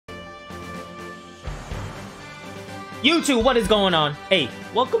YouTube, what is going on? Hey,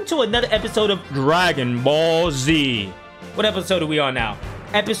 welcome to another episode of Dragon Ball Z. What episode are we on now?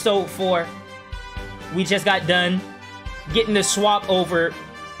 Episode 4. We just got done getting the swap over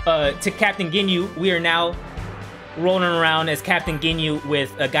to Captain Ginyu. We are now rolling around as Captain Ginyu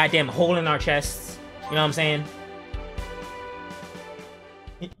with a goddamn hole in our chests. You know what I'm saying?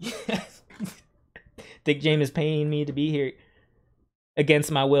 Dick James is paying me to be here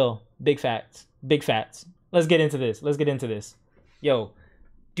against my will. Big facts. Big facts. Let's get into this. Let's get into this. Yo,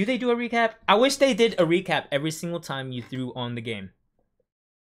 do they do a recap? I wish they did a recap every single time you threw on the game.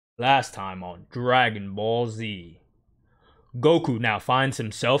 Last time on Dragon Ball Z. Goku now finds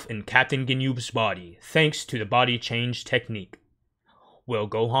himself in Captain Ginyu's body, thanks to the body change technique. Will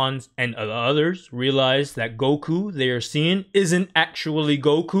Gohan and the others realize that Goku they are seeing isn't actually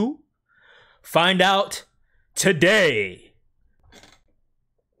Goku? Find out today!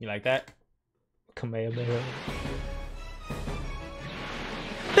 You like that? Kamehameha.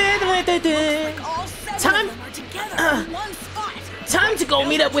 Time to go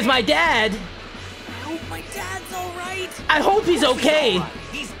meet up with my dad. I hope my dad's alright. I hope he's okay.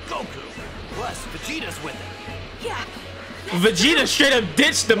 He's Goku. Plus, Vegeta's with him. Yeah. Vegeta straight up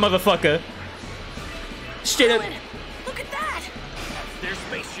ditched the motherfucker. Straight up. Look at that. That's their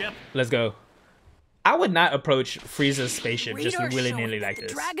spaceship. Let's go. I would not approach Frieza's spaceship just willy-nilly like this.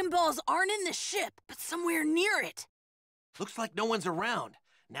 The Dragon Balls aren't in the ship, but somewhere near it. Looks like no one's around.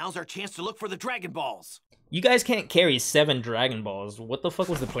 Now's our chance to look for the Dragon Balls. You guys can't carry 7 Dragon Balls. What the fuck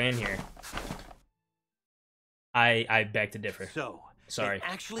was the plan here? I beg to differ. So, sorry.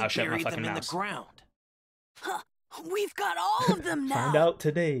 Actually I'll shut my buried fucking them in mouth. the ground. Huh. We've got all of them now. Find out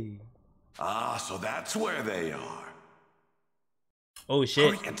today. Ah, so that's where they are. Oh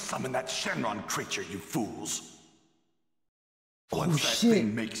shit. Hurry and summon that Shenron creature, you fools. Once that shit.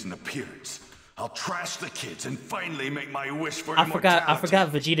 thing makes an appearance, I'll trash the kids and finally make my wish for I immortality.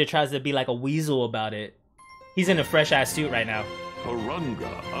 forgot Vegeta tries to be like a weasel about it. He's in a fresh ass suit right now.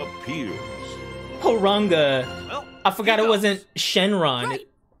 Harunga appears. Horunga. Well, I forgot he it goes. wasn't Shenron. Right.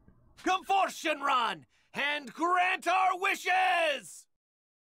 Come forth, Shenron, and grant our wishes!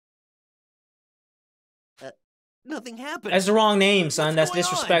 Nothing happened. That's the wrong name, son. That's What's going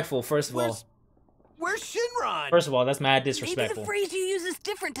on? disrespectful, first of all. Where's Shenron? First of all, that's mad Maybe disrespectful. the phrase you use is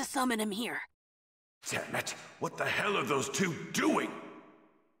different to summon him here. Damn it! What the hell are those two doing?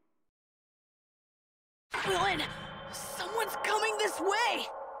 Krillin, someone's coming this way.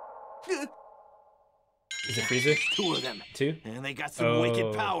 Is it Frieza? 2 of them. 2? And they got some Oh.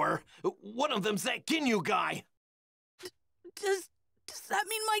 wicked power. One of them's that Ginyu guy. Does that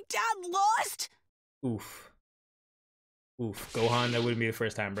mean my dad lost? Oof. Oof. Gohan, that wouldn't be the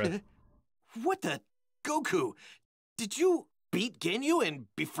first time, bro. What the? Goku, did you beat Ginyu and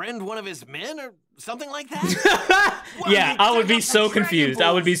befriend one of his men or something like that? Well, Yeah, you I would dug be up so the Dragon confused.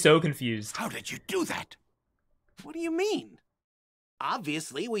 I would be Balls. so confused. How did you do that? What do you mean?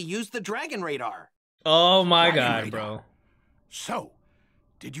 Obviously, we used the Dragon Radar. Oh my Dragon god, Radar. bro. So,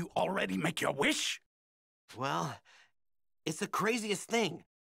 did you already make your wish? Well, it's the craziest thing.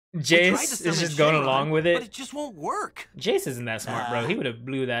 Jace is just going along with But it. it just won't work. Jace isn't that smart, bro. He would have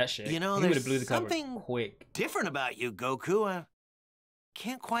blew that shit. You know, he would there's have blew the cover something quick. different about you, Goku.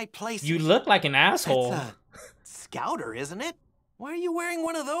 Can't quite place You it. look like an asshole. That's a scouter, isn't it? Why are you wearing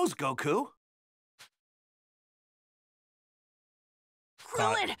one of those, Goku?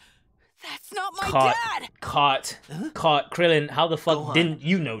 Krillin, that's not my Caught. dad. Caught. Huh? Caught. Krillin, how the fuck Gohan, didn't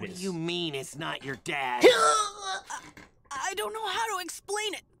you What notice? do you mean it's not your dad? I don't know how to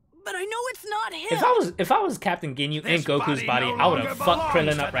explain it, but I know it's not him. If I was Captain Ginyu in Goku's body, I would have fucked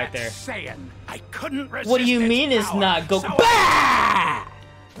Krillin up right there. I couldn't resist. What do you its mean it's power, not Goku? so Bah!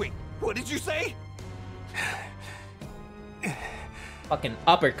 Wait, what did you say? Fucking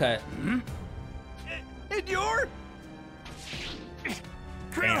uppercut. And you're...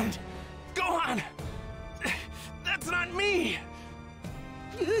 Krillin, go on. That's not me.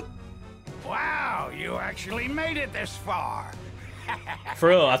 Wow, you actually made it this far. For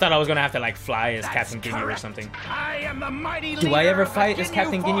real, I thought I was gonna have to like fly as That's Captain Ginyu or correct. something. I am the mighty Do I leader ever of the fight as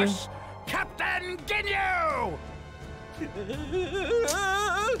Captain Ginyu? Force, Captain Ginyu!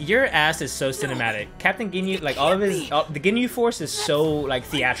 Your ass is so cinematic. Captain Ginyu, like all of his, the Ginyu Force is so like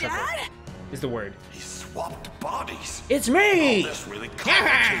theatrical. Dad? Is the word. He swapped bodies. It's All me. this really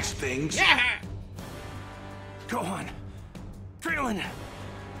complicates things. Go on. Krillin,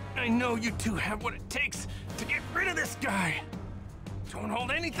 I know you two have what it takes to get rid of this guy. Don't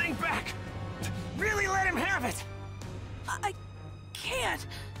hold anything back. Really let him have it. I can't.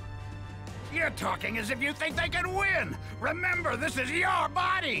 You're talking as if you think they can win. Remember, this is your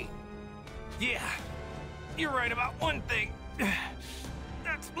body. Yeah, you're right about one thing.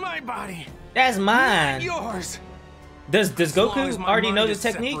 That's my body. That's mine. Yours. Does As long as Goku my already know mind the is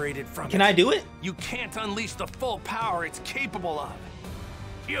technique? separated from Can it, I do it? You can't unleash the full power it's capable of.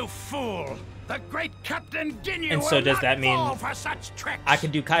 You fool! The great Captain Ginyu And so will does not that mean fall for such tricks. I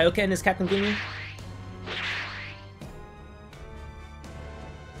can do Kaioken as Captain Ginyu?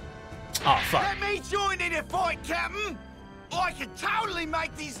 Oh, fuck. Let me join in the fight, Captain! I can totally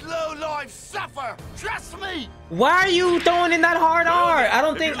make these low lives suffer! Trust me! Why are you throwing in that hard R? I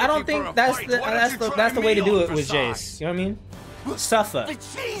don't if think you're looking for a that's fight, the why don't that's you the try that's the way to me do on it for with size? Jace. You know what I mean? Suffer,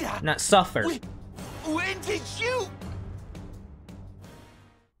 Vegeta! not suffer. When did you...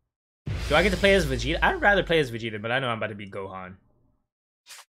 Do I get to play as Vegeta? I'd rather play as Vegeta, but I know I'm about to be Gohan.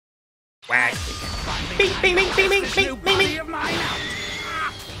 Whack. Bing, bing, bing, bing, bing, bing, bing, bing. Of mine out.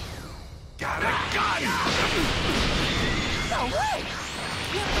 Got it, got it. No way!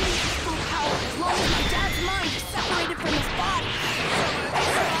 Can't release his full power as long as my dad's mind is separated from his body.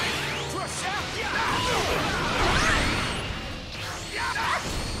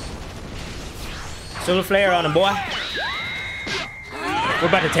 Solar flare on him, boy. We're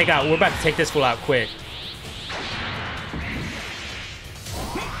about to take this fool out quick.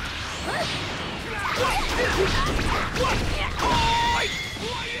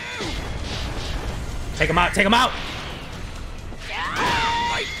 Take him out, take him out!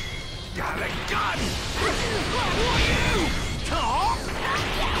 Got it, got it.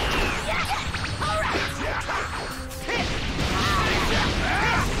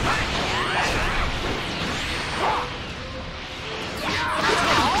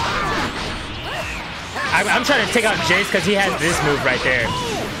 I'm trying to take out Jace because he has this move right there.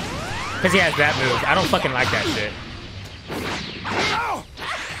 Because he has that move. I don't fucking like that shit.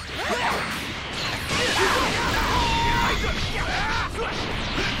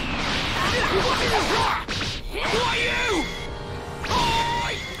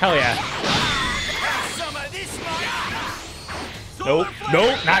 Hell yeah. Nope,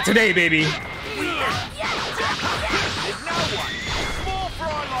 nope, not today, baby.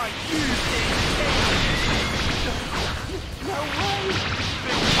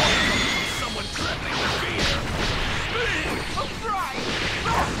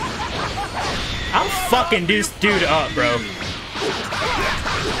 I'm fucking this dude up, bro.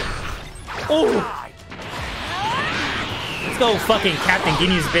 Oh. Let's go fucking Captain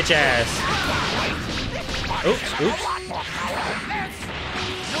Ginyu's bitch ass. Oops, oops.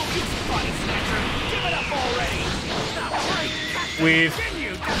 We've...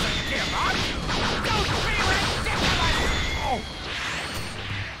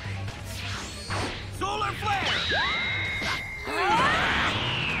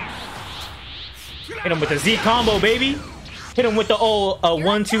 Hit him with the Z combo, baby. Hit him with the old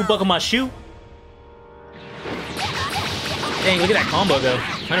 1-2 buckle my shoe. Dang, look at that combo though.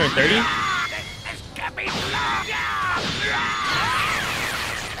 130.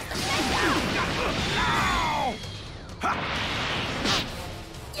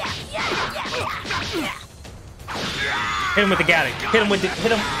 Hit him with the Gallic. Hit him with the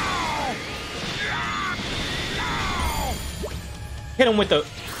hit him with the.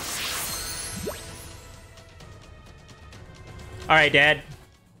 All right, Dad.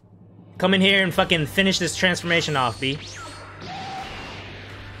 Come in here and fucking finish this transformation off, B.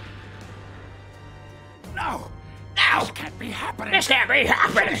 No! This can't be happening! This can't be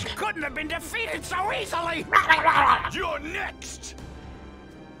happening! This couldn't have been defeated so easily! You're next.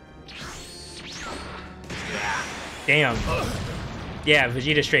 Damn. Yeah,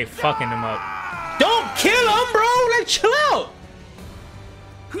 Vegeta straight fucking him up. Don't kill him, bro! Like, chill out!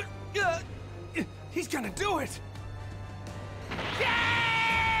 He's gonna do it.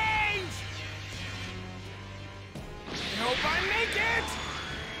 Hope I make it.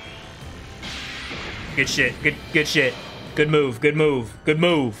 Good shit. Good shit. Good move. Good move. Good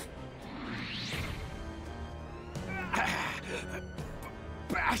move.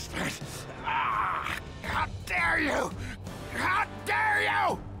 Bastard! How dare you! How dare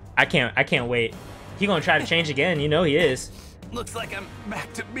you! I can't wait. He gonna try to change again. You know he is. Looks like I'm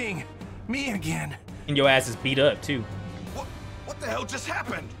back to being me again. And your ass is beat up too. What the hell just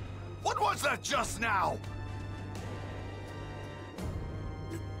happened? What was that just now?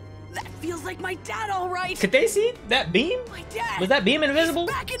 That feels like my dad, all right. Could they see that beam? My dad. Was that beam invisible?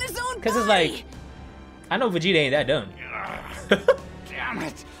 He's back in his own Because it's body. like, I know Vegeta ain't that dumb. Damn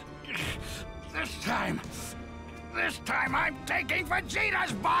it! This time I'm taking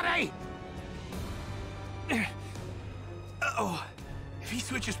Vegeta's body! Uh-oh. If he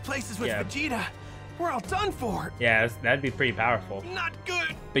switches places with Yeah. Vegeta, we're all done for. Yeah, that'd be pretty powerful. Not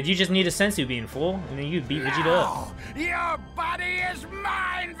good. But you just need a sensu bean, fool, and then you beat Vegeta up. Your body is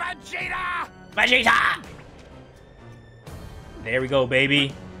mine, Vegeta! Vegeta! There we go,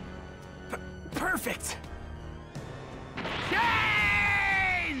 baby. Perfect.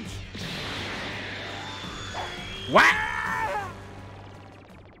 Change! What?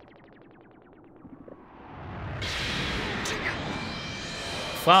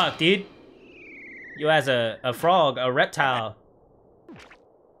 Fuck, dude. You as a frog, a reptile.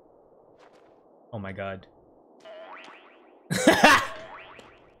 Oh my god.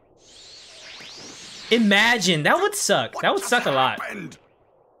 Imagine, that would suck. That would suck a lot.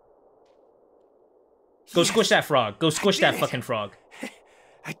 Go squish that frog. Go squish that fucking frog.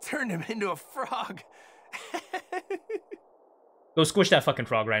 I turned him into a frog. Go squish that fucking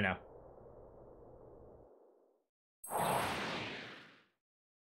frog right now.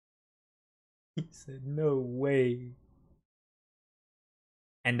 He said, no way.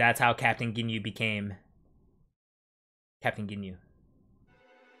 And that's how Captain Ginyu became Captain Ginyu.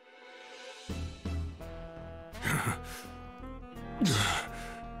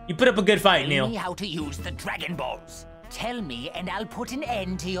 You put up a good fight, Neil. Tell me how to use the Dragon Balls. Tell me and I'll put an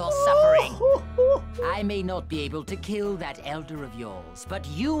end to your suffering. I may not be able to kill that elder of yours, but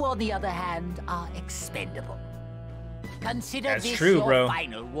you, on the other hand, are expendable. Consider That's this true, your bro.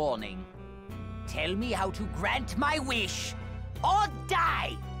 final warning. Tell me how to grant my wish, or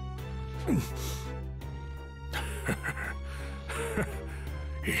die!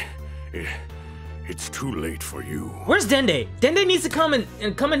 It's too late for you. Where's Dende? Dende needs to come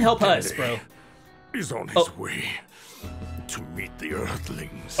and help us, bro. He's on his way to meet the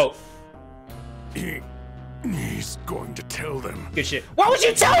Earthlings. Oh, He's going to tell them. good shit. Why would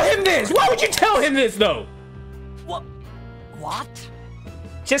you tell him this? Why would you tell him this, though? What?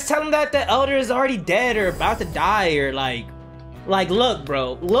 Just tell him that the elder is already dead or about to die or like, look,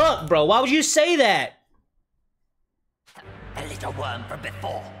 bro, why would you say that? A little worm from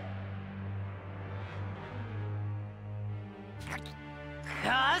before.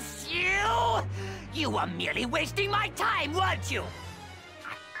 Curse you! You were merely wasting my time, weren't you?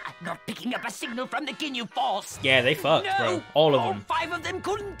 I'm not picking up a signal from the Ginyu Force. Yeah, they fucked, No, bro. All of all them. 5 of them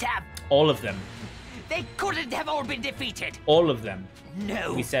couldn't have. All of them. They couldn't have all been defeated. All of them.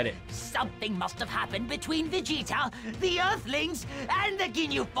 No. We said it. Something must have happened between Vegeta, the Earthlings, and the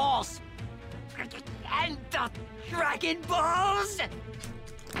Ginyu Force. And the Dragon Balls.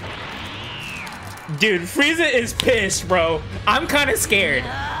 Dude, Frieza is pissed, bro. I'm kind of scared.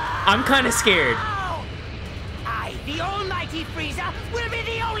 I'm kind of scared. No! I, the almighty Frieza, will be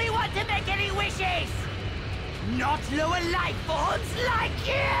the only one to make any wishes. Not lower life forms like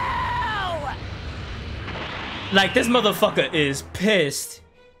you! Like, this motherfucker is pissed.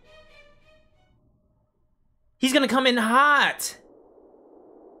 He's gonna come in hot.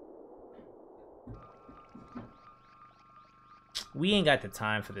 We ain't got the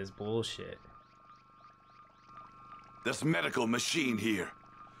time for this bullshit. This medical machine here.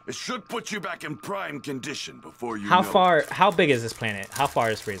 It should put you back in prime condition before you How know far, it. how big is this planet? How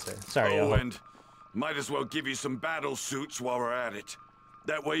far is Frieza? Sorry, Oh, yo. and might as well give you some battle suits while we're at it.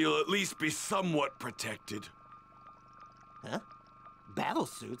 That way you'll at least be somewhat protected. Huh? Battle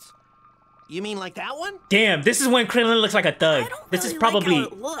suits? You mean like that one? Damn, this is when Krillin looks like a thug. I don't This is really probably like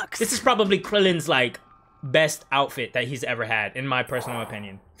how it looks. this is probably Krillin's like best outfit that he's ever had, in my personal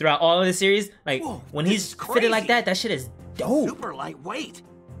opinion. Throughout all of the series, like Whoa, when this he's is fitted like crazy. that shit is dope. Super lightweight.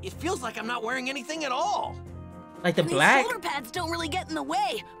 It feels like I'm not wearing anything at all. Like the These black, shoulder pads don't really get in the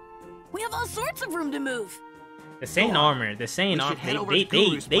way. We have all sorts of room to move. the same armor, the same We armor. should head They over to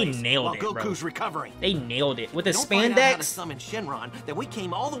Guru's they place nailed while it, bro. Goku's recovering. They nailed it with the Don't find out how to spandex. summon Shenron, then we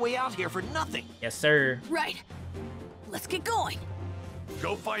came all the way out here for nothing. Yes, sir. Right. Let's get going.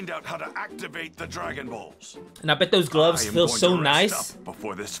 Go find out how to activate the Dragon Balls. And I bet those gloves I am feel going so to rest nice up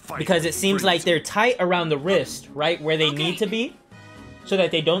before this fight because it with seems like Frieza. they're tight around the wrist, right where they need to be, so that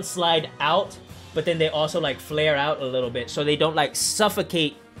they don't slide out, but then they also like flare out a little bit, so they don't like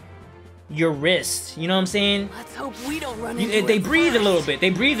suffocate your wrist. You know what I'm saying? Let's hope we don't run into They it breathe a first. little bit. They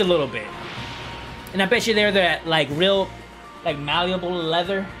breathe a little bit. And I bet you they're that like real, like malleable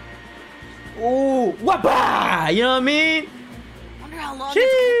leather. Ooh, wapa! You know what I mean? Wonder how long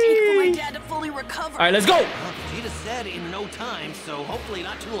it's gonna take for my dad to fully recover. All right, let's go. Well, Vegeta said in no time, so hopefully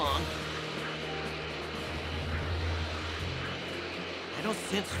not too long. I don't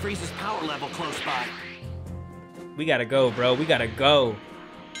sense Frieza's power level close by. We gotta go, bro. We gotta go.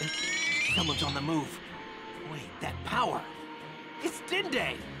 Someone's on the move. Wait, that power. It's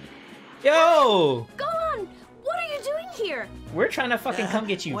Dende. Yo, Go on! What are you doing here? we're trying to fucking come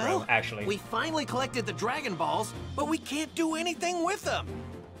get you, Well, bro. Actually, we finally collected the Dragon Balls, but we can't do anything with them.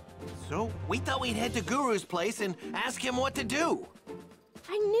 So, we thought we'd head to Guru's place and ask him what to do.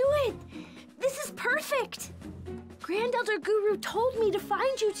 I knew it! This is perfect! Grand Elder Guru told me to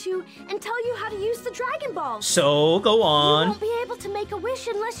find you two and tell you how to use the Dragon Balls. So, go on. You won't be able to make a wish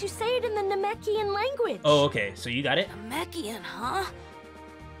unless you say it in the Namekian language. Oh, okay. So you got it? Namekian, huh?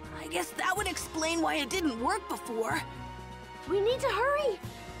 I guess that would explain why it didn't work before. We need to hurry.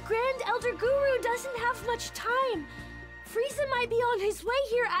 Grand Elder Guru doesn't have much time. Frieza might be on his way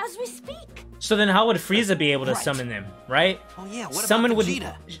here as we speak. So then how would Frieza be able to summon them, right? Oh yeah, what Someone about would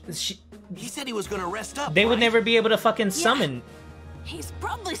Vegeta? He said he was gonna rest up, They would right? never be able to fucking summon. He's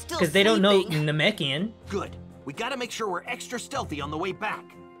probably still Because they don't know sleeping. Namekian. Good. We gotta make sure we're extra stealthy on the way back.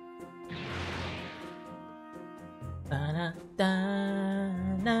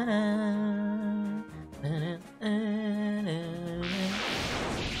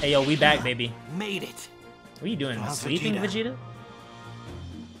 Hey yo, we back, baby. Made it. What are you doing? How's Sleeping, Vegeta?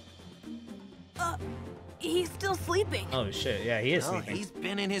 He's still sleeping. Oh shit, yeah, he is Well, sleeping. he's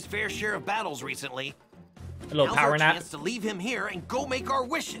been in his fair share of battles recently. A little Now's power our nap. chance to leave him here and go make our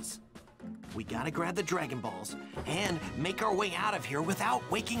wishes. We gotta grab the Dragon Balls and make our way out of here without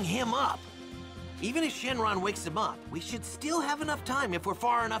waking him up. Even if Shenron wakes him up, we should still have enough time if we're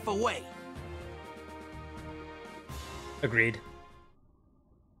far enough away. Agreed.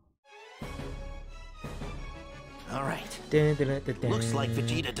 All right. Looks like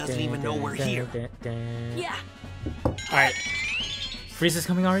Vegeta doesn't even know we're here. Yeah, Alright. Frieza's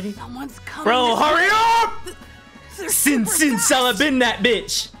coming already? someone's coming. Bro, hurry up! They're Sin super Sin fast. Salabin that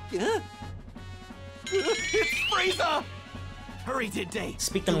bitch! It's Frieza! Hurry, Dinde.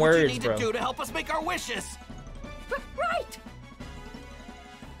 Speak Do them what you words, need bro. to do to help us make our wishes. Right!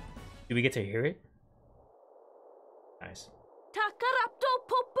 Do we get to hear it? Nice. Takarapto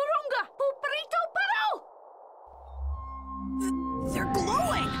Poporunga Poperito Paro! They're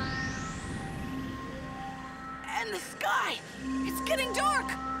glowing. And the sky, it's getting dark.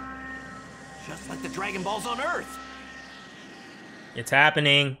 Just like the Dragon Balls on Earth. It's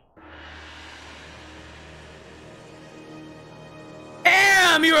happening.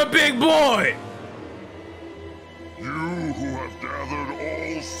 Damn, you're a big boy! You who have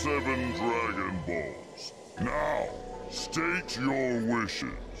gathered all 7 Dragon Balls. Now, state your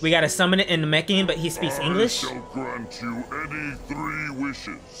wishes. We gotta summon it in Namekian, but he speaks English? I shall grant you any 3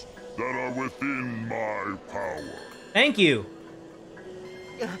 wishes that are within my power. Thank you.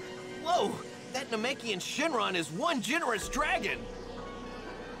 Whoa! That Namekian Shenron is one generous dragon.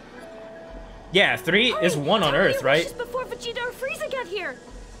 Yeah, 3 is 1 on Tell me Earth, your right? wishes before Vegeta or Frieza get here.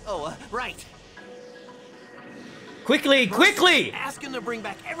 Oh, right. Quickly, quickly! Ask him to bring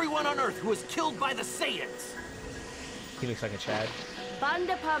back everyone on Earth who was killed by the Saiyans. He looks like a Chad.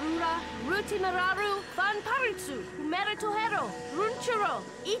 Banda Parura, Rutimararu, Van Paritsu, Humeritohero, Runchuro,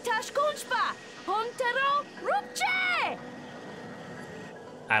 Itash Kunchpa, Pontero, Rupche!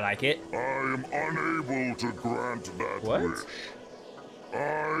 I like it. I am unable to grant that What? wish. I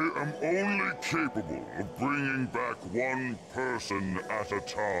am only capable of bringing back 1 person at a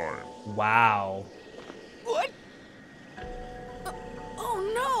time. Wow. What?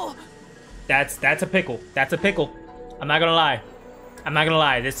 Oh no! That's a pickle. That's a pickle. I'm not gonna lie. I'm not gonna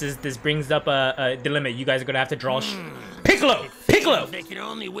lie. This brings up a dilemma. You guys are gonna have to draw. Piccolo! Piccolo! They can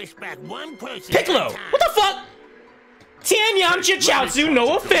only wish back 1 person. Piccolo! At a time. What the fuck? Tian Yamcha Chaozu,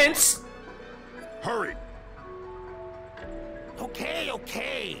 no offense. Hurry!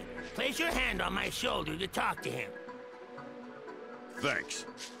 Okay. Place your hand on my shoulder to talk to him. Thanks.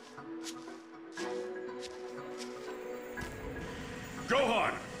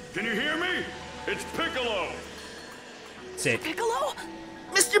 Gohan, can you hear me? It's Piccolo! Sick. Piccolo?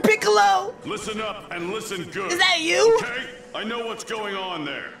 Mr. Piccolo! Listen up and listen good. Is that you? Okay? I know what's going on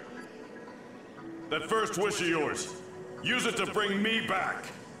there. That first wish of yours, use it to bring me back.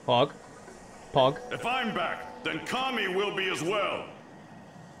 Pog. Pog. If I'm back, then Kami will be as well.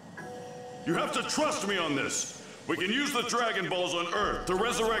 You have to trust me on this. We can use the Dragon Balls on Earth to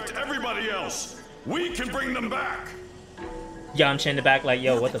resurrect everybody else. We can bring them back. Yamcha in the back like,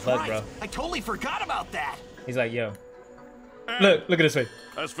 yo, what the That's fuck, right. bro? I totally forgot about that. He's like, yo. And Look at this face.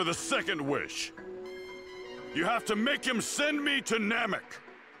 as for the second wish, you have to make him send me to Namek.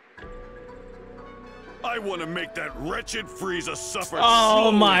 I want to make that wretched Frieza suffer. Oh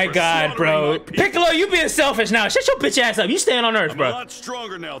slowly my for god, bro. slaughtering my people. Piccolo, you being selfish now. Shut your bitch ass up. You staying on Earth, I'm a bro. lot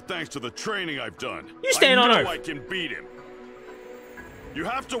stronger now thanks to the training I've done. You staying I on know Earth. I can beat him. You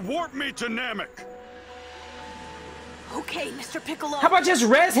have to warp me to Namek. Okay, Mr. Piccolo. How about just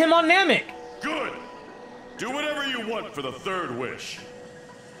res him on Namek? Good. Do whatever you want for the third wish.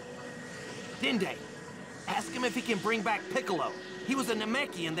 Dinde, ask him if he can bring back Piccolo. He was a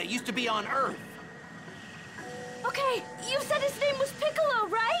Namekian that used to be on Earth. Okay, you said his name was Piccolo,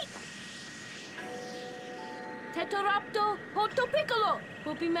 right? Tetorapto Hoto Piccolo,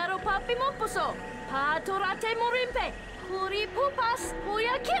 Pupimero Papi Moposo, Patorate Morimpe, Puri Pupas,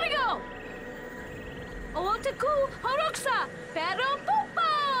 Puya Kirigo, Otaku Horoksa, Pero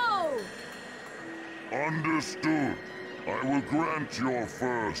Pupo! Understood. I will grant your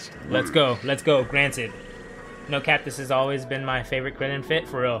first Let's go, granted. No cap, this has always been my favorite Krillin fit,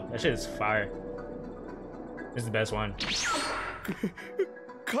 for real. That shit is fire. This is the best one.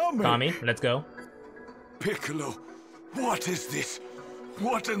 Kami, let's go. Piccolo, what is this?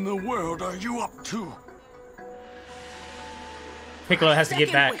 What in the world are you up to? Piccolo has to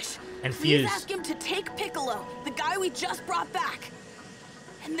get back and Please fuse. ask him to take Piccolo, the guy we just brought back,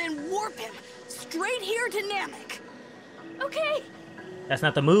 and then warp him straight here to Namek. Okay. That's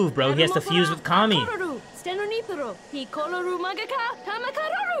not the move, bro. He has to fuse with Kami.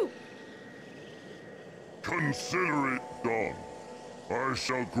 Consider it done. I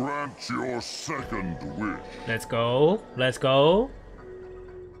shall grant your second wish. Let's go. Let's go.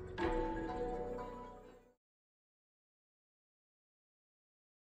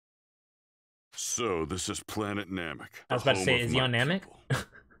 So, this is planet Namek. I was about to say, is he on Namek?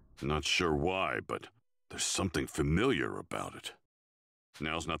 Not sure why, but there's something familiar about it.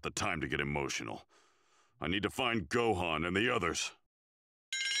 Now's not the time to get emotional. I need to find Gohan and the others.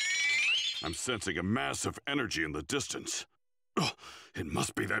 I'm sensing a massive energy in the distance. Ugh, it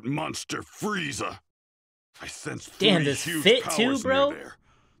must be that monster Frieza. I sense Damn, three this huge fit powers too, bro? near there.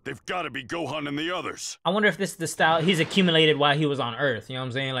 They've got to be Gohan and the others. I wonder if this is the style he's accumulated while he was on Earth. You know what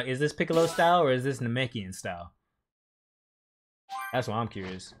I'm saying? Like, is this Piccolo style or is this Namekian style? That's why I'm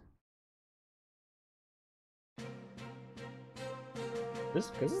curious.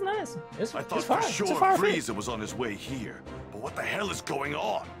 This is nice. I thought for sure Frieza was on his way here, but what the hell is going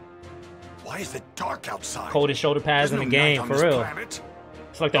on? Why is it dark outside? Coldest shoulder pads in the There's no game, night on for this real. planet.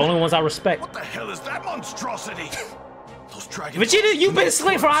 It's like the only ones I respect. What the hell is that monstrosity? Those dragons. Vegeta, you've been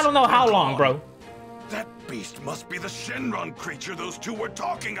asleep for I don't know how long, bro. That beast must be the Shenron creature those two were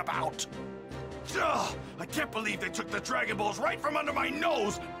talking about. Ugh, I can't believe they took the Dragon Balls right from under my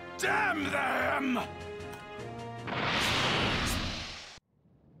nose. Damn them!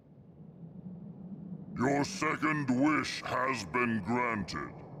 Your second wish has been granted.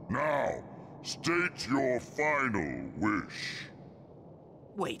 Now, state your final wish.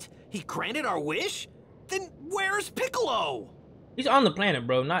 Wait, he granted our wish? Then where's Piccolo? He's on the planet,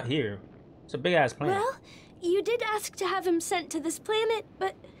 bro, not here. It's a big-ass planet. Well, you did ask to have him sent to this planet,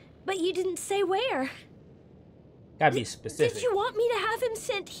 but you didn't say where. Gotta be specific. Did you want me to have him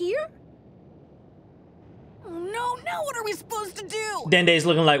sent here? Oh no, now what are we supposed to do? Dende's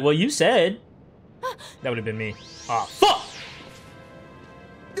looking like, well, you said. That would have been me. Ah, fuck!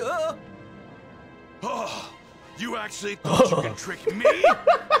 Oh, you actually thought you could trick me?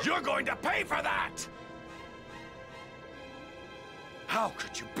 You're going to pay for that! How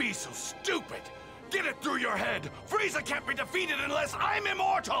could you be so stupid? Get it through your head! Frieza can't be defeated unless I'm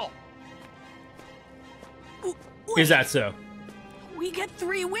immortal! Is that so? We get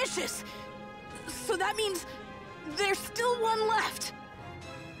 3 wishes. So that means there's still one left.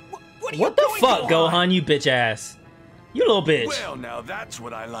 What the fuck, Gohan, you bitch ass? You little bitch. Well, now that's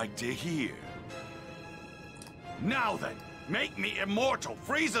what I like to hear. Now then, make me immortal.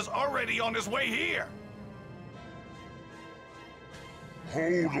 Frieza's already on his way here.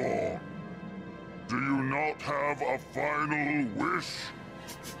 Hold on. Do you not have a final wish?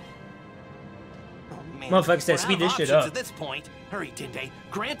 Oh, man. Motherfucker said We're speed out of this shit options up. At this point, hurry, Dende.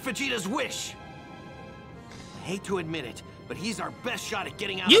 Grant Vegeta's wish. I hate to admit it, but he's our best shot at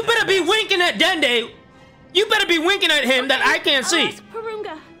getting out You of this better be mess. winking at Dende. You better be winking at him that I can't I'll see. ask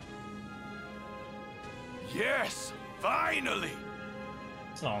Purunga. Yes, finally!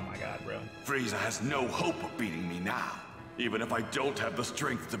 Oh my god, bro. Frieza has no hope of beating me now. Even if I don't have the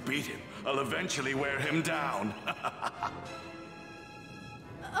strength to beat him, I'll eventually wear him down.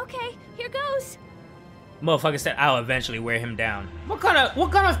 Okay, here goes. Motherfucker said I'll eventually wear him down. What kind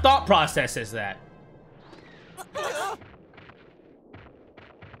of thought process is that?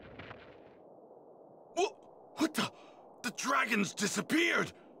 What the? The dragons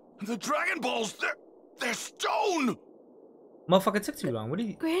disappeared! The Dragon Balls, they're stone! Motherfucker took too long. What do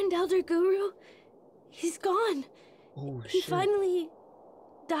you? Grand Elder Guru, he's gone. Oh He shit. finally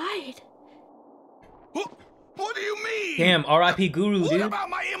died. What do you mean? Damn, R.I.P. Guru, What dude. about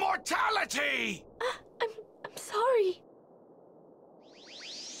my immortality? I'm sorry.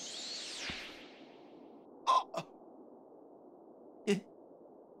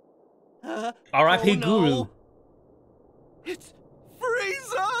 R.I.P. Oh, no. Guru. It's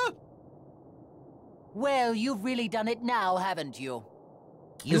Frieza! Well, you've really done it now, haven't you?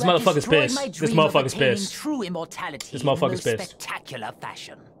 You This have motherfucker's destroyed pissed. my This dream of motherfucker's attaining pissed. True immortality This in the motherfucker's most pissed. spectacular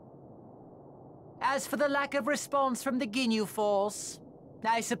fashion. As for the lack of response from the Ginyu Force,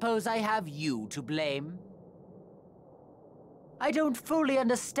 I suppose I have you to blame. I don't fully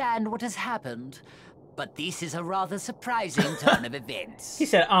understand what has happened, but this is a rather surprising turn of events. He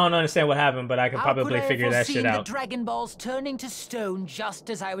said, I don't understand what happened, but I could probably figure that shit out. The Dragon Balls turning to stone just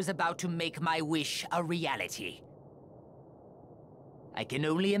as I was about to make my wish a reality. I can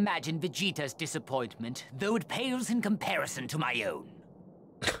only imagine Vegeta's disappointment, though it pales in comparison to my own.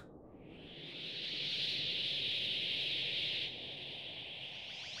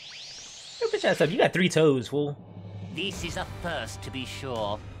 Yo, bitch ass up. You got 3 toes, fool. This is a first, to be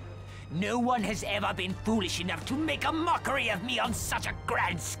sure. No one has ever been foolish enough to make a mockery of me on such a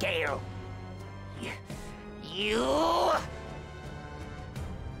grand scale. You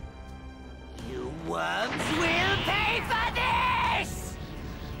worms will pay for this!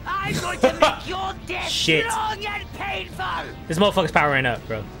 I'm going to make your death Shit. long and painful! This motherfucker's powering up,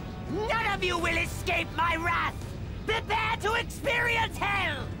 bro. None of you will escape my wrath! Prepare to experience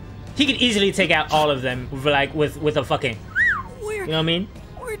hell! He could easily take out all of them with, like, with a fucking... You know what I mean?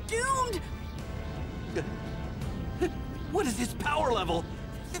 We're doomed! What is his power level?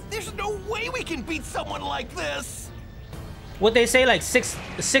 There's no way we can beat someone like this! What they say, like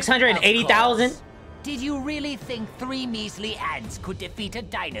 680,000? Did you really think 3 measly ants could defeat a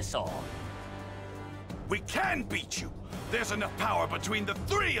dinosaur? We can beat you. There's enough power between the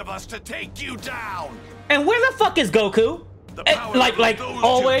 3 of us to take you down. And where the fuck is Goku? The power Like of those two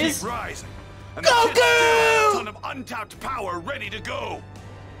always? keep rising. And the kids still have a ton of untapped power ready to go.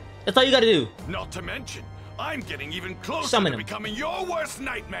 That's all you gotta do. Not to mention, I'm getting even closer Summon to him. becoming your worst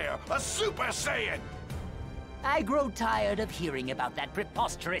nightmare, a Super Saiyan. I grow tired of hearing about that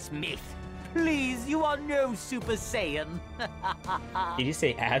preposterous myth. Please, you are no Super Saiyan. Did you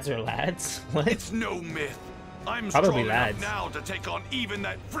say ads or lads? What? It's no myth. I'm Probably strong lads. enough now to take on even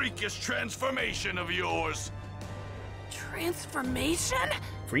that freakish transformation of yours. Transformation?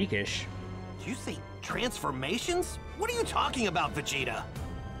 Freakish. Did you say transformations? What are you talking about, Vegeta?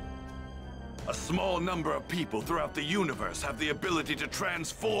 A small number of people throughout the universe have the ability to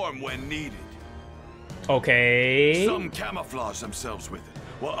transform when needed. Okay. Some camouflage themselves with it,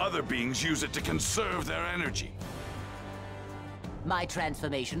 while other beings use it to conserve their energy. My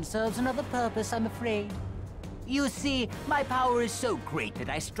transformation serves another purpose, I'm afraid. You see, my power is so great that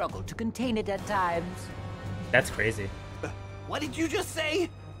I struggle to contain it at times. That's crazy. What did you just say?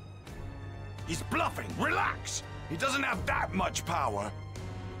 He's bluffing. Relax. He doesn't have that much power.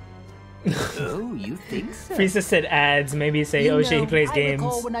 Oh, you think so? Frieza said ads. Maybe say, You oh shit, he know, plays I games.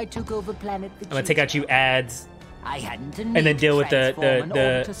 recall when I took over Planet Vegeta. I'm gonna take out you ads. I hadn't a And need then deal to with the- transform in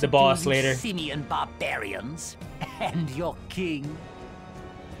order to the boss subdue you later. Simian barbarians and your king.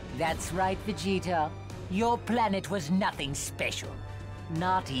 That's right, Vegeta. Your planet was nothing special.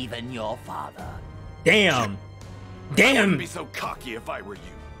 Not even your father. Damn. I Damn. wouldn't be so cocky if I were you.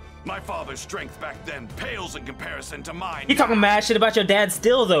 My father's strength back then pales in comparison to mine. You talking mad shit about your dad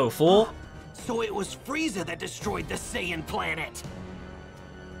still though, fool. So it was Frieza that destroyed the Saiyan planet.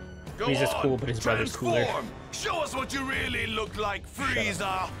 Go Frieza's on, cool, but his brother's cooler. transform. Show us what you really look like,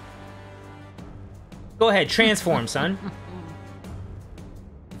 Frieza. Go ahead, transform, son.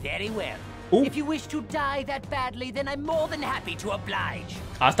 Very well. Ooh. If you wish to die that badly, then I'm more than happy to oblige.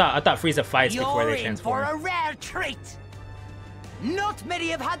 I thought Frieza fights before You're they in for transform. a rare treat. Not many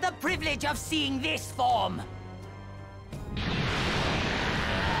have had the privilege of seeing this form.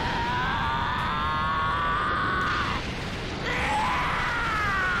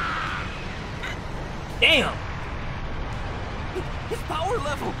 Damn. His power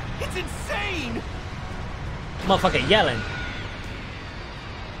level, it's insane! Motherfucker yelling.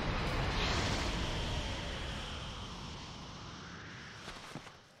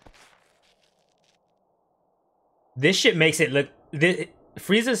 This shit makes it look.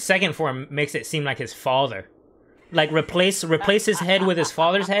 Frieza's second form makes it seem like his father. Like replace his head with his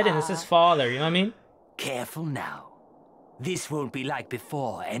father's head, and it's his father. You know what I mean? Careful now. This won't be like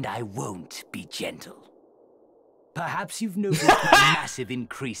before, and I won't be gentle. Perhaps you've noticed my massive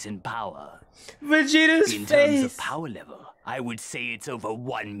increase in power. Vegeta's In face. terms of power level, I would say it's over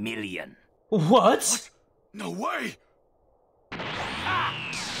 1 million. What? No way.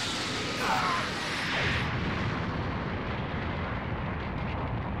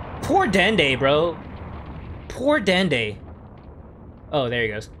 Poor Dende, bro. Poor Dende. Oh, there he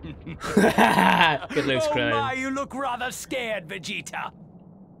goes. Good looks, Oh Krillin. my, you look rather scared, Vegeta.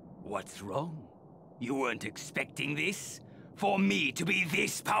 What's wrong? You weren't expecting this? for me to be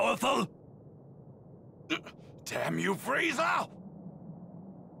this powerful? Damn you, Frieza!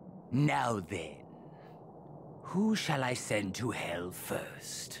 Now then, who shall I send to hell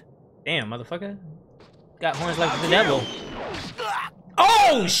first? Damn, motherfucker. Got horns like the devil.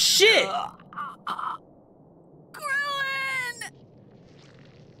 Oh, shit! Krillin!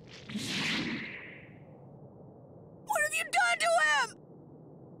 What have you done to him?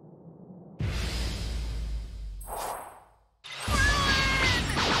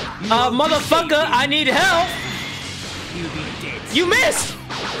 Motherfucker, I need help! You be dead. You missed!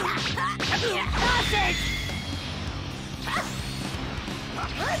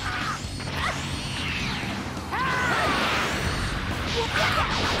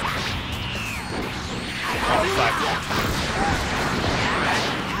 Oh, fuck.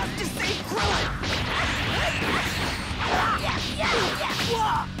 Have to save Krillin!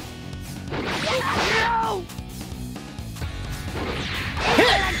 No!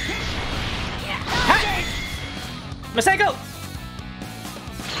 Maseko!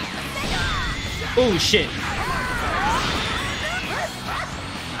 Oh, shit.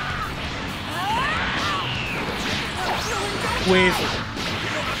 Wave.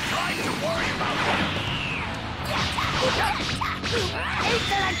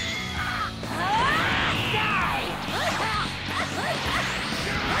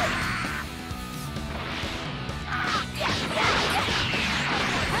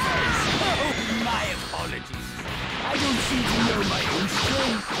 My apologies. I don't seem to know my own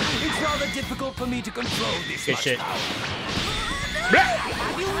strength. It's rather difficult for me to control this Good much shit. power.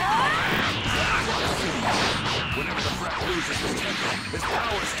 Whenever the brat loses his temper, his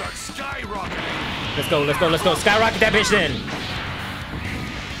power starts skyrocketing. Let's go, let's go, let's go. Skyrocket that bitch then.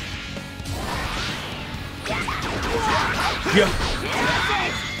 Yeah.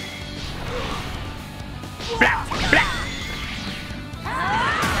 Blah, blah.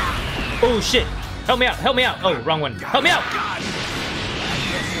 Oh shit. Help me out, help me out. Oh, wrong one. Help me out.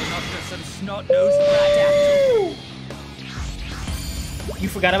 You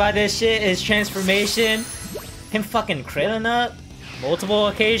forgot about this shit? His transformation? Him fucking Krillin up? Multiple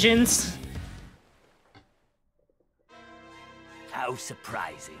occasions? How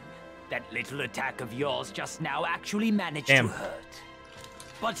surprising. That little attack of yours just now actually managed Damn. to hurt.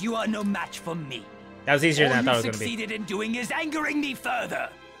 But you are no match for me. That was easier than I All thought it you was gonna be. succeeded in doing is angering me further.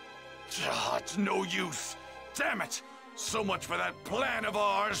 It's no use. Damn it! So much for that plan of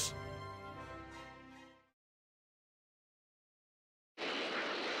ours.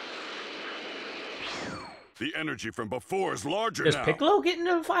 The energy from before is larger Does now. Piccolo get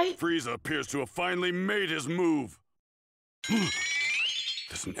into a fight? Frieza appears to have finally made his move.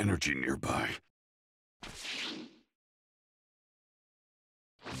 There's an energy nearby.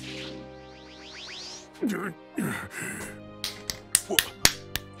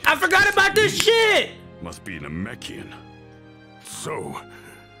 I forgot about this shit! Must be Namekian. So,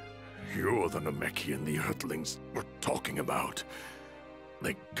 you're the Namekian the Earthlings were talking about.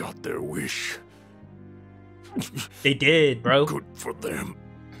 They got their wish. They did, bro. Good for them.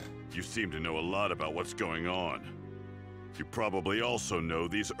 You seem to know a lot about what's going on. You probably also know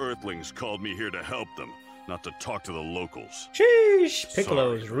these Earthlings called me here to help them, not to talk to the locals. Sheesh.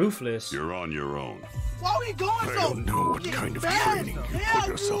 Piccolo is Sorry. ruthless. You're on your own. Why are you going I don't know what kind of training you put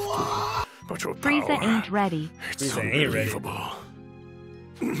yourself through, but your power, Frieza ain't ready. it's Frieza ain't ready. unbelievable.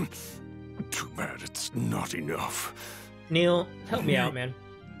 Too bad it's not enough. Neil, help me out, man.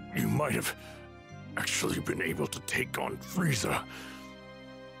 You might have actually been able to take on Frieza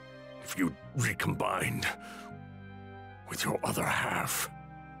if you recombined with your other half.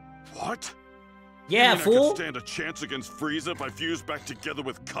 What? Yeah, you mean I fool. could stand a chance against Frieza if I fuse back together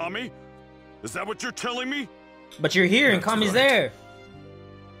with Kami? Is that what you're telling me? But you're here and That's Kami's right.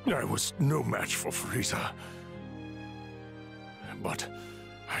 there. I was no match for Frieza. But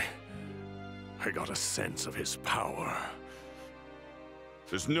I got a sense of his power.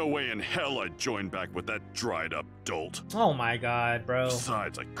 There's no way in hell I'd join back with that dried-up dolt. Oh my god, bro.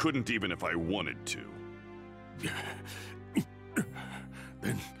 Besides, I couldn't even if I wanted to.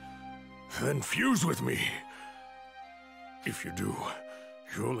 Then fuse with me. If you do,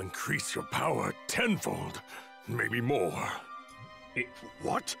 you'll increase your power tenfold, maybe more.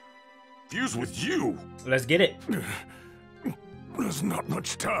 What? Fuse with you? Let's get it. There's not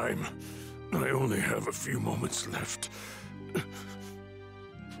much time. I only have a few moments left.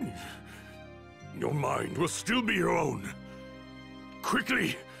 Your mind will still be your own.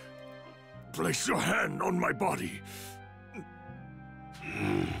 Quickly, place your hand on my body.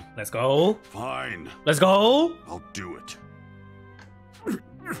 Let's go. Fine. Let's go. I'll do it.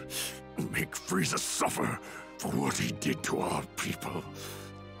 Make Frieza suffer for what he did to our people.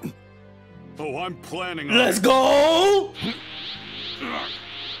 Oh, I'm planning on... Let's go!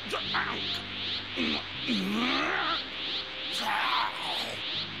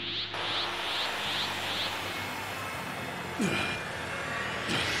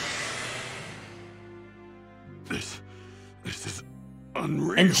 This is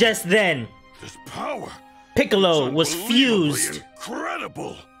unreal. And just then, this power, Piccolo was fused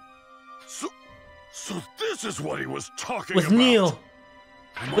incredible. So this is what he was talking with about. Neil,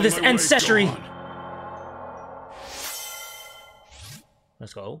 with his ancestry.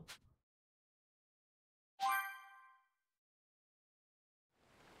 Let's go.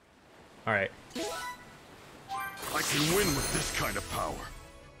 All right. I can win with this kind of power.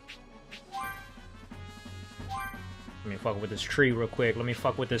 Let me fuck with this tree real quick. Let me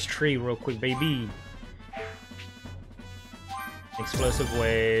fuck with this tree real quick, baby. Explosive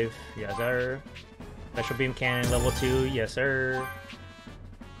wave. Yes, sir. Special beam cannon level 2. Yes, sir.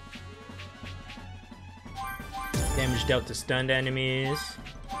 Damage dealt to stunned enemies.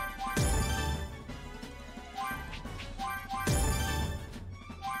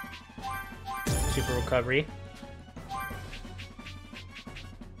 Super recovery.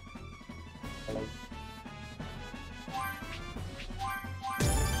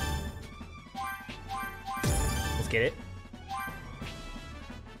 Let's get it.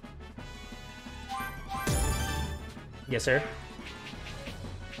 Yes, sir.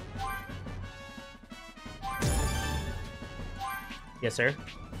 Yes, sir.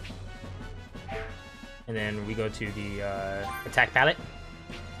 And then we go to the attack palette.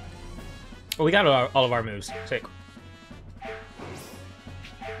 Oh, we got all of our moves. Sick.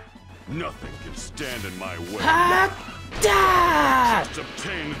 Nothing can stand in my way. Just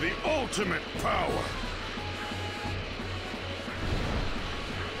obtained the ultimate power.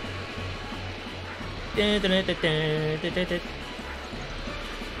 Get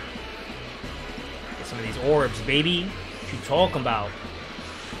some of these orbs, baby. What you talking about?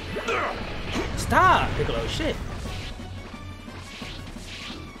 Stop, Piccolo. Shit.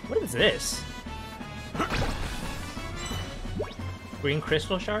 What is this? Green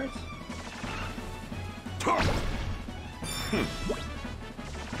crystal shards?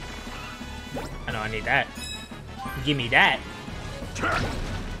 I know I need that. Give me that.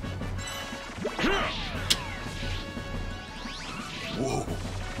 Whoa,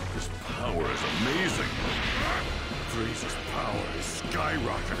 this power is amazing. Frieza's power is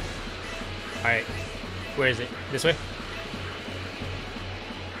skyrocketing. Alright, where is it? This way?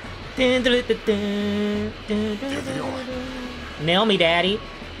 Nail me, daddy.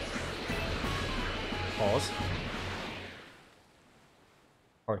 Pause.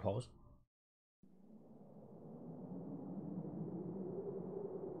 Hard pause.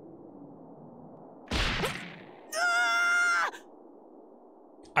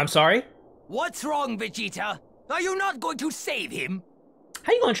 I'm sorry? What's wrong, Vegeta? Are you not going to save him?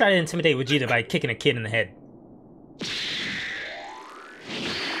 How you gonna try to intimidate Vegeta by kicking a kid in the head?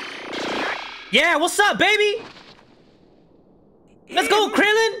 Yeah, what's up, baby? Let's go,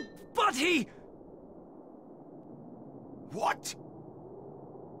 Krillin! But he... What?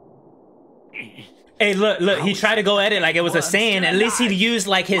 Hey, look, he tried to go at it like it was a Saiyan. At least he used,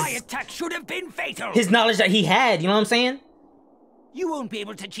 like, My attack should have been fatal. his knowledge that he had, you know what I'm saying? You won't be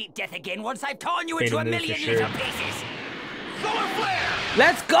able to cheat death again once I've torn you into Fatal a move for million sure. little pieces. Solar flare!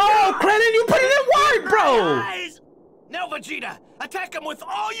 Let's go, Krillin! You put it in work, bro! Now, Vegeta, attack him with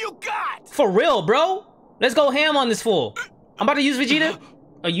all you got! For real, bro. Let's go ham on this fool. I'm about to use Vegeta.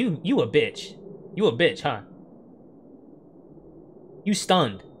 Oh, you a bitch. You a bitch, huh? You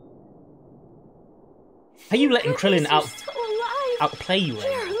stunned. How you letting Krillin outplay you right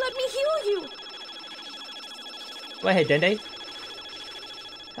Here, now? let me heal you. Go ahead, Dende.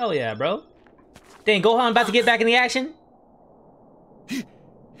 Hell yeah, bro. Dang, Gohan about to get back in the action?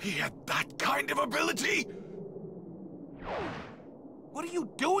 He had that kind of ability? What are you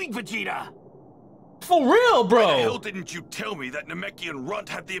doing, Vegeta? For real, Why the hell bro. didn't you tell me that Namekian Runt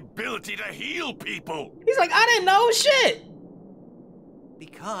had the ability to heal people? He's like, I didn't know shit.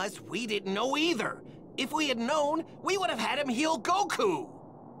 Because we didn't know either. If we had known, we would have had him heal Goku.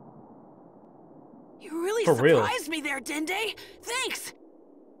 You really For real. surprised me there, Dende. Thanks.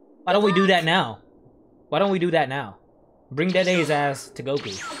 Why don't we do that now? Why don't we do that now? Bring Dende's ass to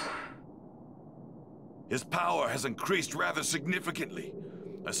Goku. His power has increased rather significantly.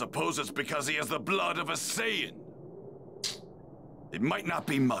 I suppose it's because he has the blood of a Saiyan. It might not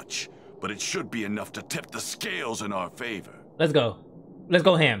be much, but it should be enough to tip the scales in our favor. Let's go. Let's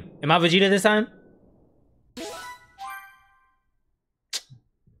go ham. Am I Vegeta this time?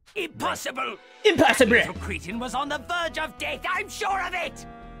 Impossible! Impossible! Little cretin was on the verge of death, I'm sure of it!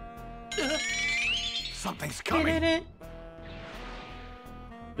 Something's coming.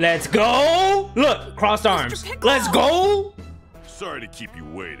 Let's go! Look, crossed arms. Let's go! Sorry to keep you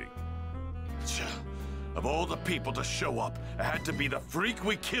waiting. Of all the people to show up, it had to be the freak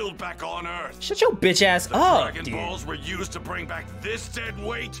we killed back on Earth. Shut your bitch ass The up, Dragon dude. Balls were used to bring back this dead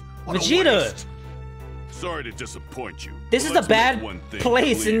weight. What a Vegeta. waste. Sorry to disappoint you. This but is a let's make bad one thing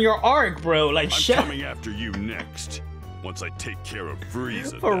place clear. in your arc, bro. Like, I'm shut coming after you next. Once I take care of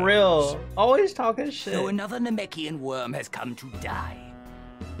Frieza. for that real. is. Always talking shit. So another Namekian worm has come to die.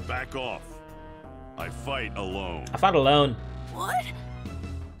 Back off. I fight alone. I fought alone. What?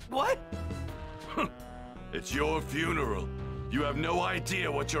 What? It's your funeral. You have no idea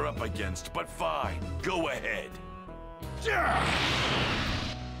what you're up against, but fine. Go ahead.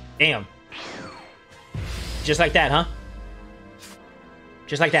 Damn. Just like that, huh?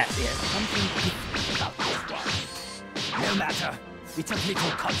 Just like that. There's something different about this one. No matter. It's of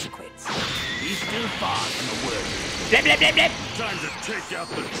little consequence. He's still far from the world. Blip, blip, blip, blip. Time to take out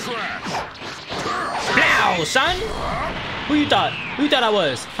the trash. Blow, son. Who you thought? Who you thought I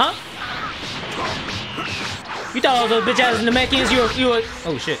was? Huh? You thought all those bitch ass Namekians you were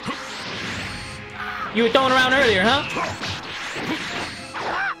oh shit. You were throwing around earlier, huh?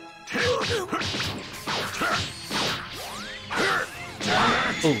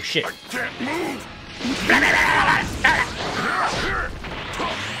 Oh shit.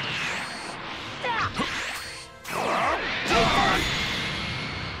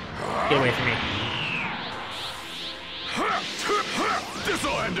 Get away from me.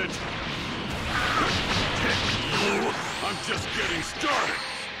 This'll end it. I'm just getting started.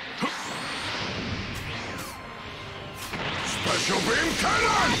 Special beam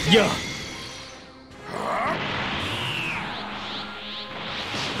cannon! Yeah.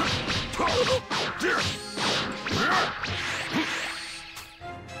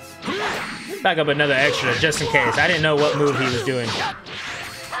 Back up another extra just in case. I didn't know what move he was doing.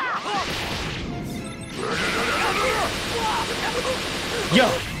 Yo!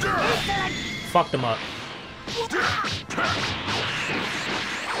 Fucked him up. Is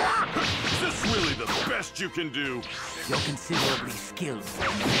this really the best you can do? You're considerably skilled.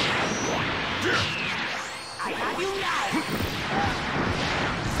 I have you now.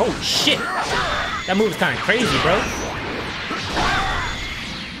 Holy shit! That move's kind of crazy, bro.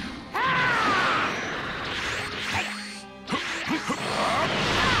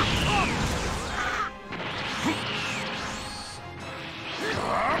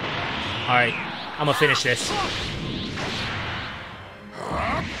 Alright, I'm gonna finish this.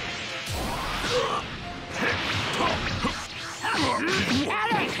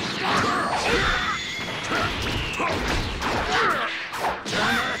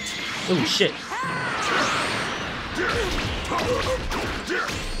 Oh shit.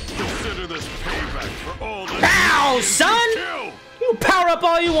 Consider this payback for all the Pow, kill. son! You power up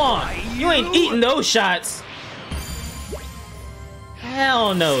all you want. You ain't eating those shots.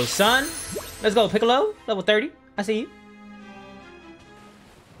 Hell no, son. Let's go, Piccolo. Level 30. I see you. You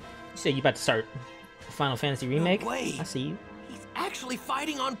said you about to start Final Fantasy Remake? No way. I see you. He's actually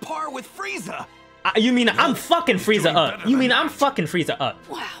fighting on par with Frieza. You mean I'm fucking Frieza up? You mean I'm fucking Frieza up?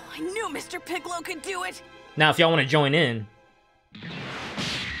 Wow, I knew Mr. Piccolo could do it. Now, if y'all want to join in.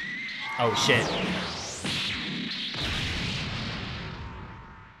 Oh shit.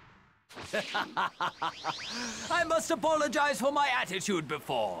 I must apologize for my attitude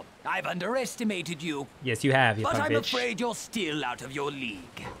before. I've underestimated you. Yes, you have, you But punk I'm bitch. afraid you're still out of your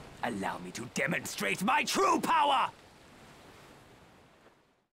league. Allow me to demonstrate my true power!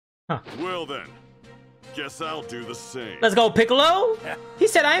 Well then, guess I'll do the same. Let's go, Piccolo. He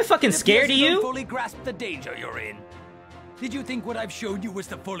said I ain't fucking It scared of appears don't you. fully grasp the danger you're in. Did you think what I've shown you was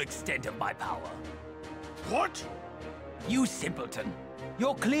the full extent of my power? What? You simpleton.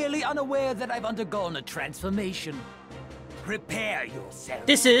 You're clearly unaware that I've undergone a transformation. Prepare yourself.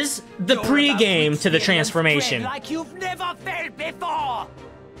 This is the You're pre-game about to the experience transformation. dread like you've never felt before.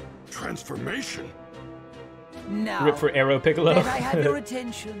 Transformation? Now, Rip for Arrow Piccolo. that I have your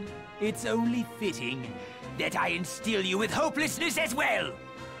attention, it's only fitting that I instill you with hopelessness as well.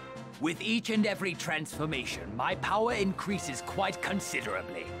 With each and every transformation, my power increases quite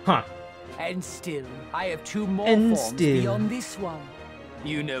considerably. Huh. And still, I have two more And forms still. beyond this one.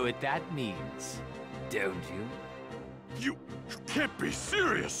 You know what that means, don't you? You can't be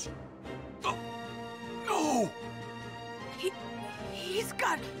serious. No! He's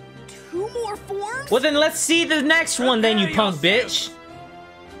got 2 more forms? Well, then let's see the next one then, you Prepare punk bitch.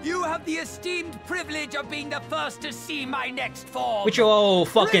 You have the esteemed privilege of being the first to see my next form. With your old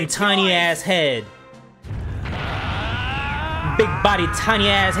fucking tiny ass head. Big body, tiny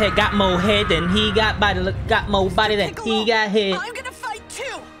ass head. Got more head than he got body. Got more body than he got head. I'm gonna fight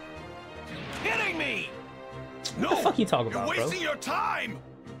too. Kidding me? What the fuck you talking You're about, bro? wasting your time!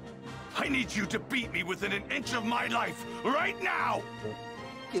 I need you to beat me within an inch of my life, right now!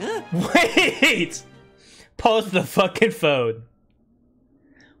 Wait! Pause the fucking phone.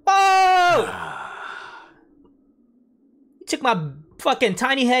 Whoa! You took my fucking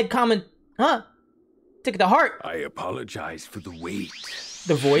tiny head comment, huh? Took it to heart. I apologize for the wait.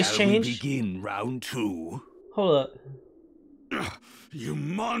 The voice Shall change? we begin round 2? Hold up. You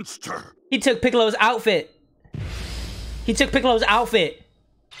monster! He took Piccolo's outfit. He took Piccolo's outfit.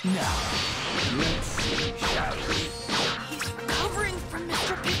 Now, let's see, shall we? He's recovering from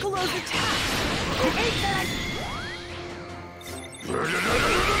Mr. Piccolo's attack. Hey, Zach.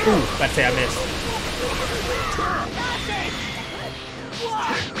 Ooh, let's say I missed.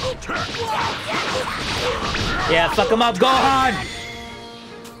 Yeah, fuck him up, Gohan!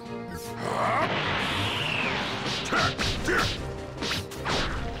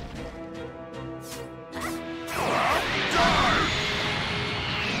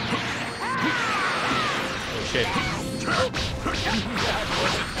 Oh shit.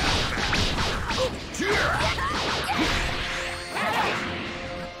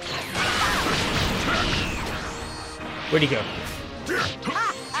 Where'd he go?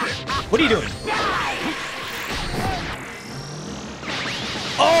 What are you doing?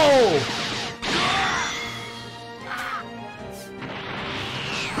 Oh!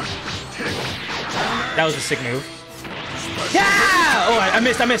 That was a sick move. Yeah! Oh, I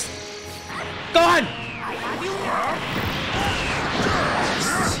missed. Go on!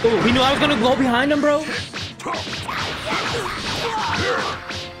 Oh, he knew I was gonna go behind him, bro.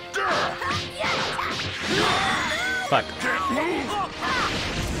 Fuck.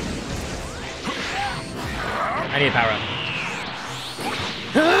 I need a power up.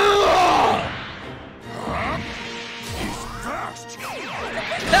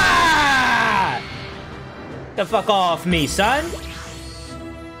 Ah! The fuck off me, son.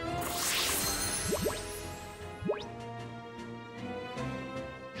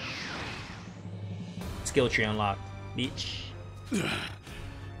 Skill tree unlocked, bitch.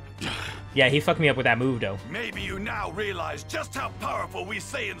 Yeah, he fucked me up with that move, though. Maybe you now realize just how powerful we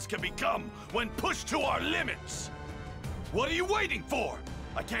Saiyans can become when pushed to our limits. What are you waiting for?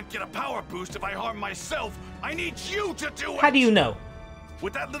 I can't get a power boost if I harm myself. I need you to do it. How do you know?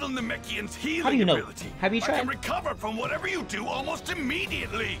 With that little Namekian's healing How do you know? ability, Have you I tried? can recover from whatever you do almost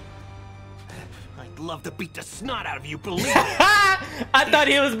immediately. I'd love to beat the snot out of you, believe me. I thought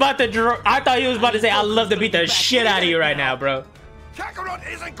he was about to. I thought he was about to say, "I'd love to beat the shit out of you right now, bro." Kakarot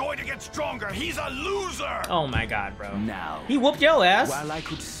isn't going to get stronger. He's a loser. Oh my god, bro. Now, He whooped your ass. while I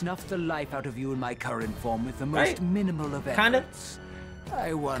could snuff the life out of you in my current form with the most Right. minimal of Kinda. efforts,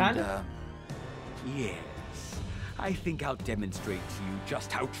 I wonder... Kinda. Yes. I think I'll demonstrate to you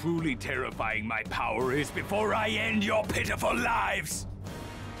just how truly terrifying my power is before I end your pitiful lives.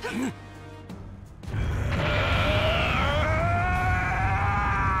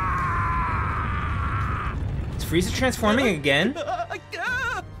 Is Frieza transforming again?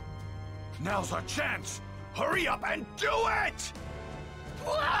 Now's our chance. Hurry up and do it.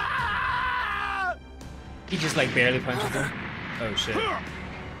 He just like barely punches him. Oh shit.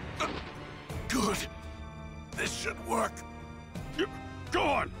 Good. This should work. Go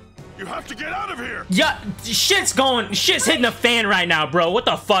on. You have to get out of here. Yeah, shit's hitting the fan right now, bro. What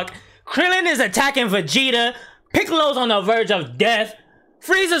the fuck? Krillin is attacking Vegeta. Piccolo's on the verge of death.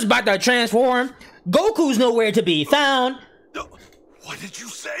 Frieza's about to transform. Goku's nowhere to be found. What did you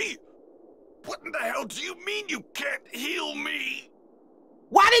say? What in the hell do you mean you can't heal me?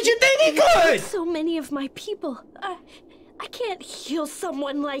 Why did you think he could? So many of my people. I can't heal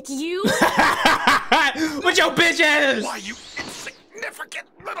someone like you. With your bitch ass. Why, you insignificant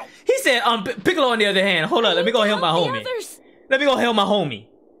little... He said, Piccolo on the other hand. Hold up, let me go help my homie. Let me go help my homie.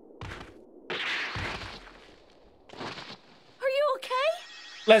 Are you okay?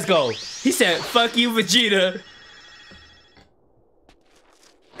 Let's go. He said, fuck you, Vegeta.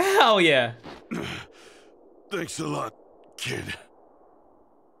 Hell yeah. Thanks a lot, kid.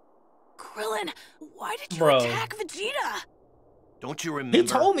 Krillin, why did you Bro. attack Vegeta? Don't you remember? He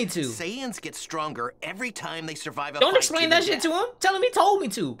told me to. Saiyans get stronger every time they survive a Don't fight explain the that shit death. to him. Tell him he told me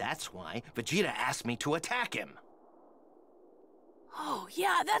to. That's why Vegeta asked me to attack him. Oh,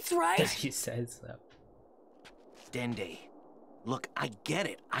 yeah, that's right. He says so. Dende, look, I get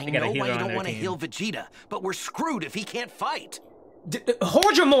it. I They got a know why healer you on don't their want to team. heal Vegeta, but we're screwed if he can't fight.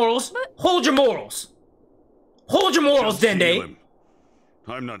 Hold your morals. Hold your morals. Hold your morals, Just heal Dende. him.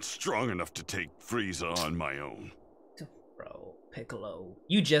 I'm not strong enough to take Frieza on my own. Bro, Piccolo.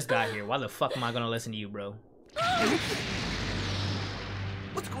 You just got here. Why the fuck am I gonna listen to you, bro?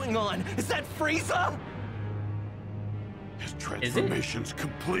 What's going on? Is that Frieza? His transformation's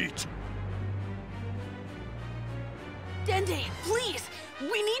complete. Dende, please! We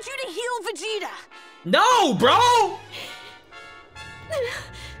need you to heal Vegeta! No, bro!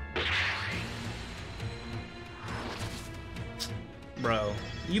 Bro,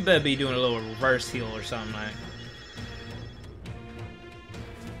 you better be doing a little reverse heal or something, like.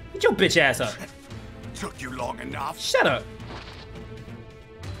 Get your bitch ass up. Took you long enough. Shut up.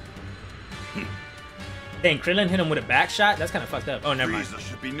 Dang, Krillin hit him with a back shot? That's kind of fucked up. Oh, never mind. Frieza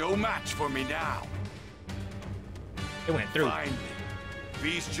should be no match for me now. It went through. Finally,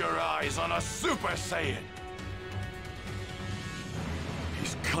 feast your eyes on a Super Saiyan.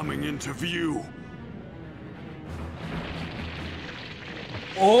 He's coming into view.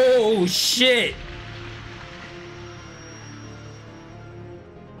 Oh, shit.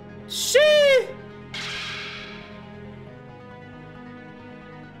 Shit.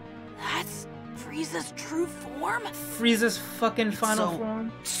 That's Frieza's true form? Frieza's fucking final so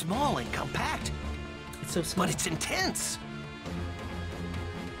form. Small and compact, It's so small. but it's intense.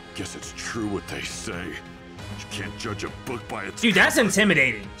 Guess it's true what they say. You can't judge a book by its Dude, that's cover.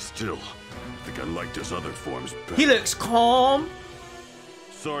 intimidating. Still, I think I liked his other forms better. He looks calm.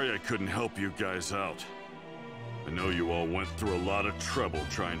 Sorry I couldn't help you guys out. I know you all went through a lot of trouble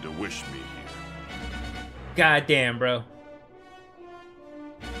trying to wish me here. God damn, bro.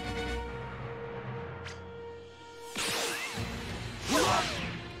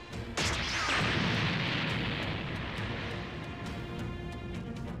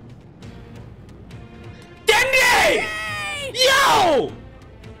 Dende! Yo!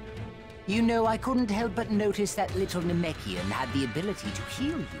 You know, I couldn't help but notice that little Namekian had the ability to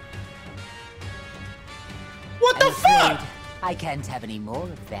heal you. What the I'm afraid fuck? I can't have any more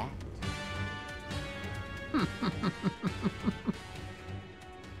of that.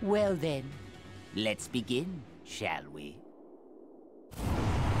 Well then, let's begin, shall we?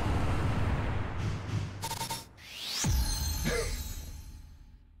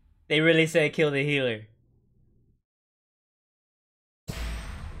 They really said kill the healer.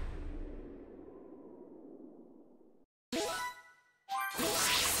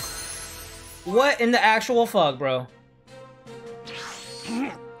 What in the actual fuck, bro?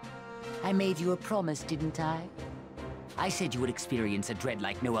 I made you a promise, didn't I? I said you would experience a dread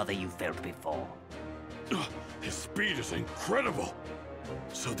like no other you've felt before. His speed is incredible.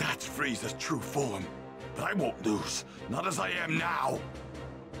 So that's Frieza's true form. But I won't lose. Not as I am now.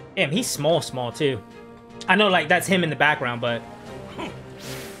 Damn, he's small too. I know, like, that's him in the background, but...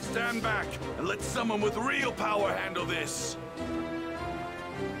 Stand back and let someone with real power handle this.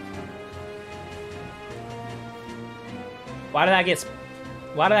 Why did I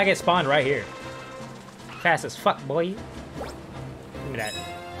get spawned right here? Fast as fuck, boy. Give me that.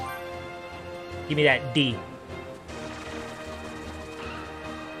 Give me that D.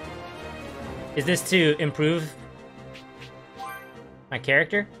 Is this to improve my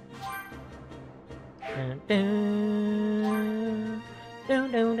character? Dun, dun,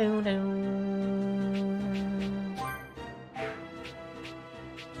 dun, dun, dun, dun.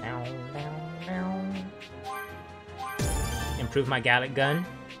 Down, down, down. Improve my Gallic gun.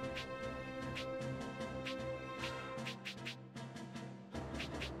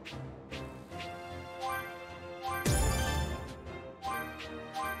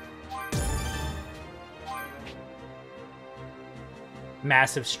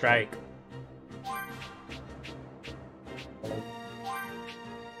 Massive strike.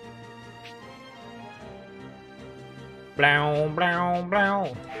 Blow, blow,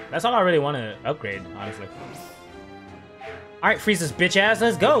 blow. That's all I really want to upgrade, honestly. Alright, Frieza's bitch ass,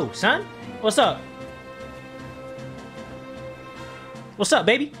 let's go, son. What's up? What's up,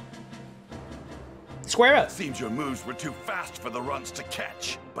 baby? Square up. Seems your moves were too fast for the runts to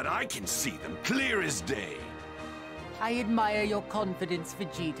catch, but I can see them clear as day. I admire your confidence,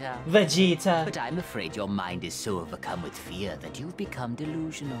 Vegeta. Vegeta. But I'm afraid your mind is so overcome with fear that you've become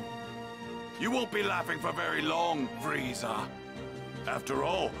delusional. You won't be laughing for very long, Frieza. After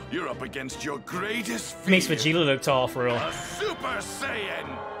all, you're up against your greatest fear. Makes Vegeta look tall, for real. A Super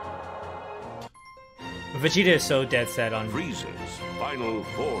Saiyan! Vegeta is so dead set on... Frieza's final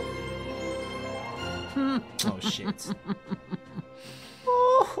form. Oh, shit.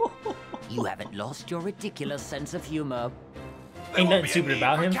 You haven't lost your ridiculous sense of humor. Ain't There won't nothing be a stupid need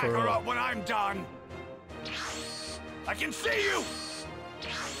about for him, for real. Kakarot when I'm done. I can see you!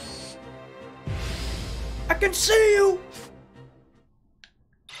 I can see you!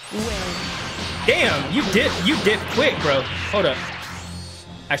 Damn, you dip quick, bro. Hold up.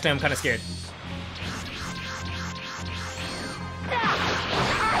 Actually, I'm kind of scared.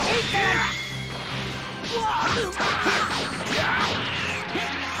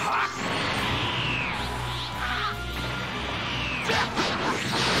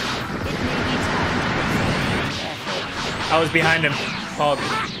 I was behind him. Hog.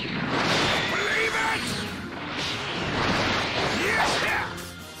 Believe it! Yeah.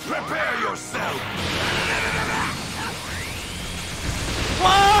 Prepare yourself!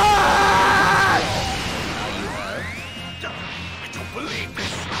 What? I don't believe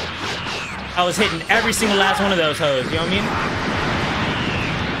this! I was hitting every single last one of those hoes, you know what I mean?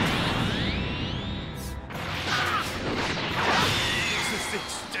 Is this the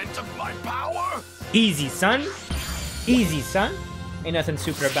extent of my power? Easy, son. Easy, son. Ain't nothing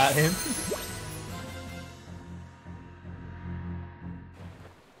super about him.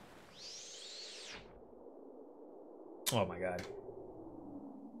 Oh my god.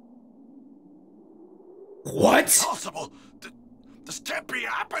 What? Impossible! This can't be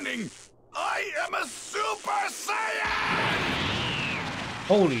happening! I am a Super Saiyan!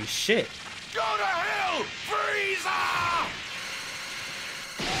 Holy shit. Go to hell, Frieza!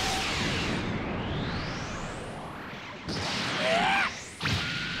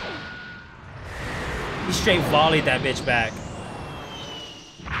 He straight volleyed that bitch back.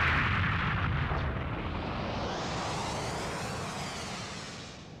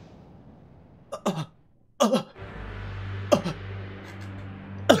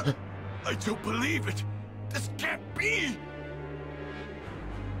 I don't believe it! This can't be!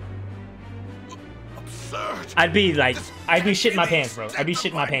 Absurd! I'd be shitting my pants, bro. I'd be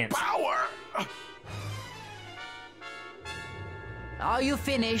shitting my pants. Power! Are you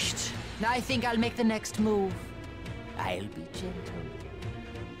finished? I think I'll make the next move. I'll be gentle.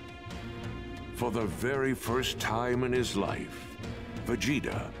 For the very first time in his life,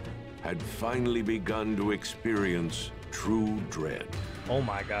 Vegeta had finally begun to experience true dread. Oh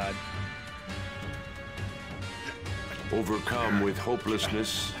my god. Overcome with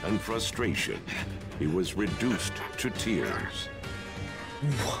hopelessness and frustration, he was reduced to tears.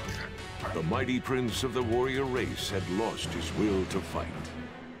 The mighty prince of the warrior race had lost his will to fight.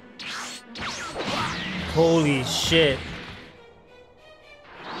 Holy shit.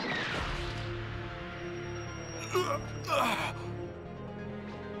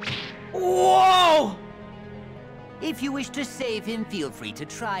 Whoa! If you wish to save him, feel free to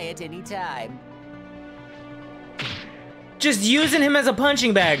try at any time. Just using him as a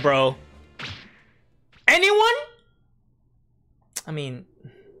punching bag, bro. Anyone? I mean,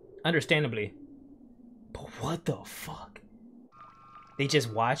 understandably. But what the fuck? They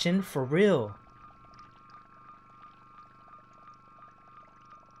just watching? For real?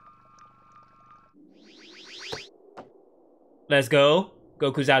 Let's go.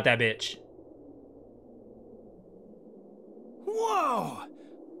 Goku's out that bitch. Whoa!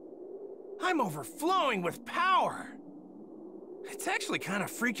 I'm overflowing with power. It's actually kind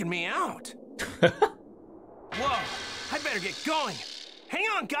of freaking me out. Whoa! I better get going. Hang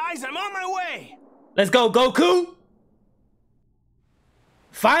on, guys. I'm on my way. Let's go, Goku!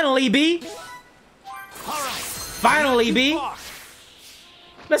 Finally, B. All right. Finally, B.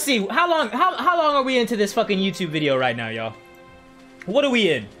 Let's see. How long are we into this fucking YouTube video right now, y'all? What are we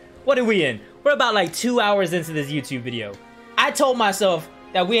in? What are we in? We're about like 2 hours into this YouTube video. I told myself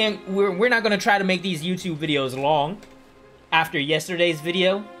that we're not gonna try to make these YouTube videos long after yesterday's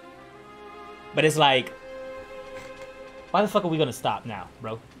video. But it's like, why the fuck are we gonna stop now,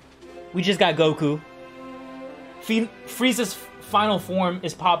 bro? We just got Goku. Frieza's final form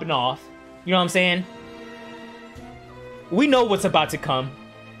is popping off. You know what I'm saying? We know what's about to come.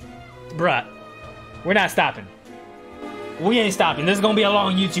 Bruh, we're not stopping. We ain't stopping. This is gonna be a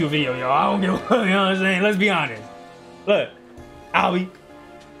long YouTube video, y'all. I don't give a fuck, you know what I'm saying? Let's be honest. Look, Albie,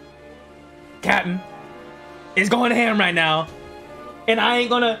 Captain, is going ham right now. And I ain't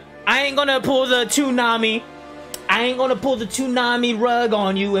gonna pull the Toonami. I ain't gonna pull the Toonami rug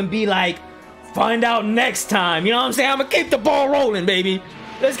on you and be like, find out next time. You know what I'm saying? I'm gonna keep the ball rolling, baby.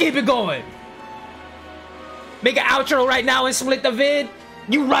 Let's keep it going. Make an outro right now and split the vid.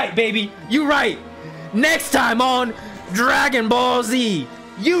 You right, baby. You right. Next time on Dragon Ball Z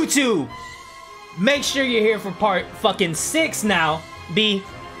YouTube. Make sure you're here for part fucking 6 now, B,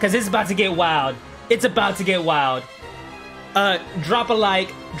 because it's about to get wild. It's about to get wild. Drop a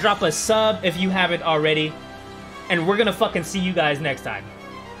like, drop a sub if you haven't already, and we're gonna fucking see you guys next time.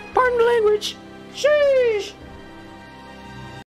 Pardon the language. Sheesh.